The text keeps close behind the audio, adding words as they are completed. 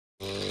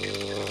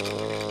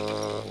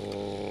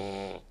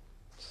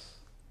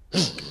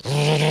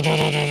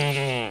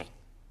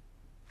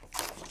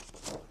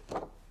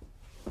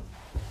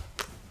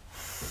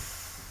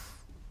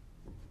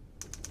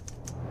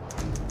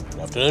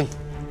afternoon.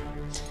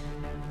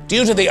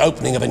 Due to the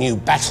opening of a new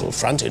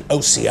battlefront in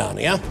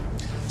Oceania,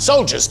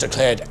 soldiers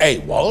declared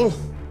AWOL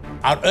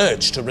are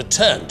urged to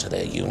return to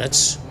their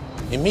units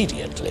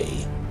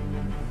immediately.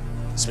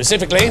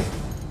 Specifically,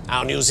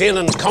 our New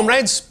Zealand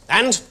comrades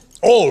and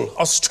all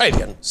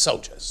Australian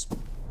soldiers.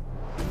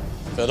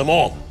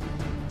 Furthermore,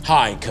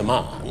 High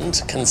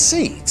Command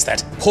concedes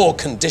that poor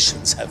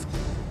conditions have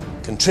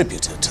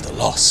contributed to the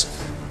loss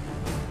of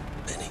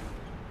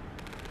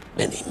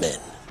many men.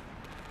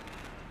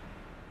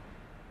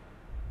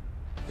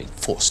 Being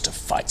forced to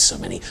fight so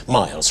many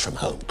miles from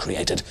home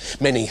created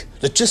many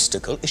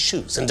logistical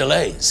issues and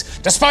delays,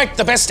 despite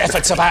the best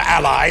efforts of our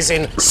allies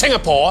in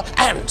Singapore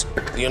and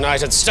the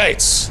United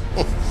States.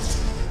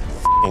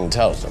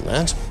 Tells them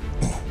that.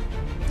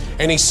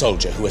 Any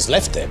soldier who has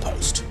left their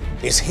post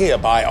is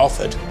hereby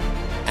offered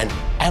an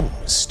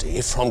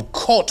amnesty from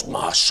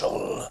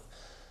court-martial.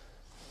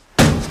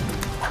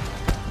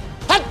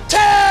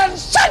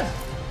 Attention!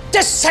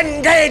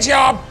 Disengage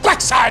your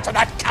backside from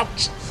that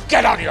couch!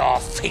 Get on your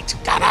feet,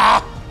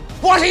 gunner!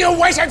 What are you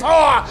waiting for?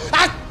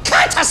 A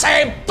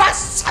courtesy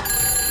bus!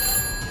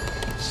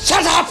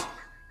 Shut up!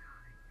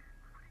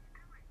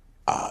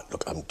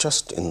 Look, I'm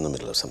just in the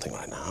middle of something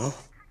right now.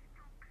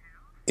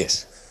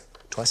 Yes,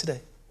 twice a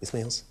day, with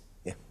meals.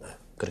 Yeah,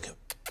 gotta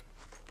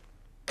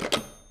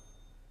go.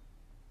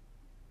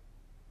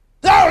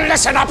 Now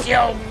listen up,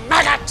 you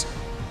maggot!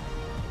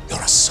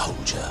 You're a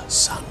soldier,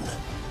 son.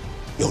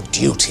 Your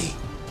duty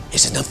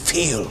is in the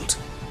field.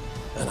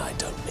 And I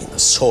don't mean the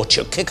sort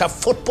you kick a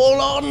football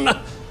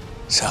on.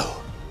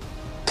 So,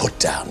 put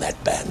down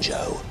that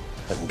banjo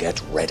and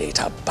get ready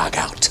to bug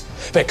out,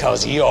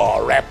 because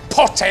you're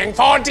reporting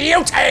for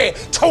duty,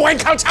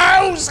 Twinkle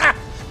Toes!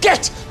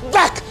 Get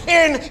back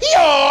in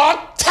your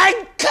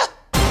tank!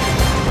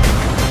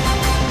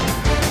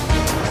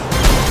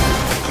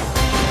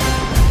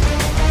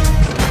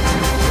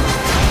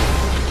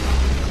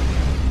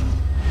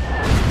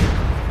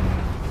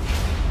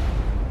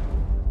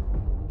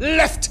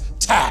 Left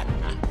tan.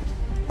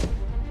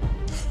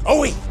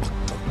 Oh, we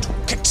are going to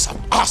kick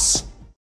some ass.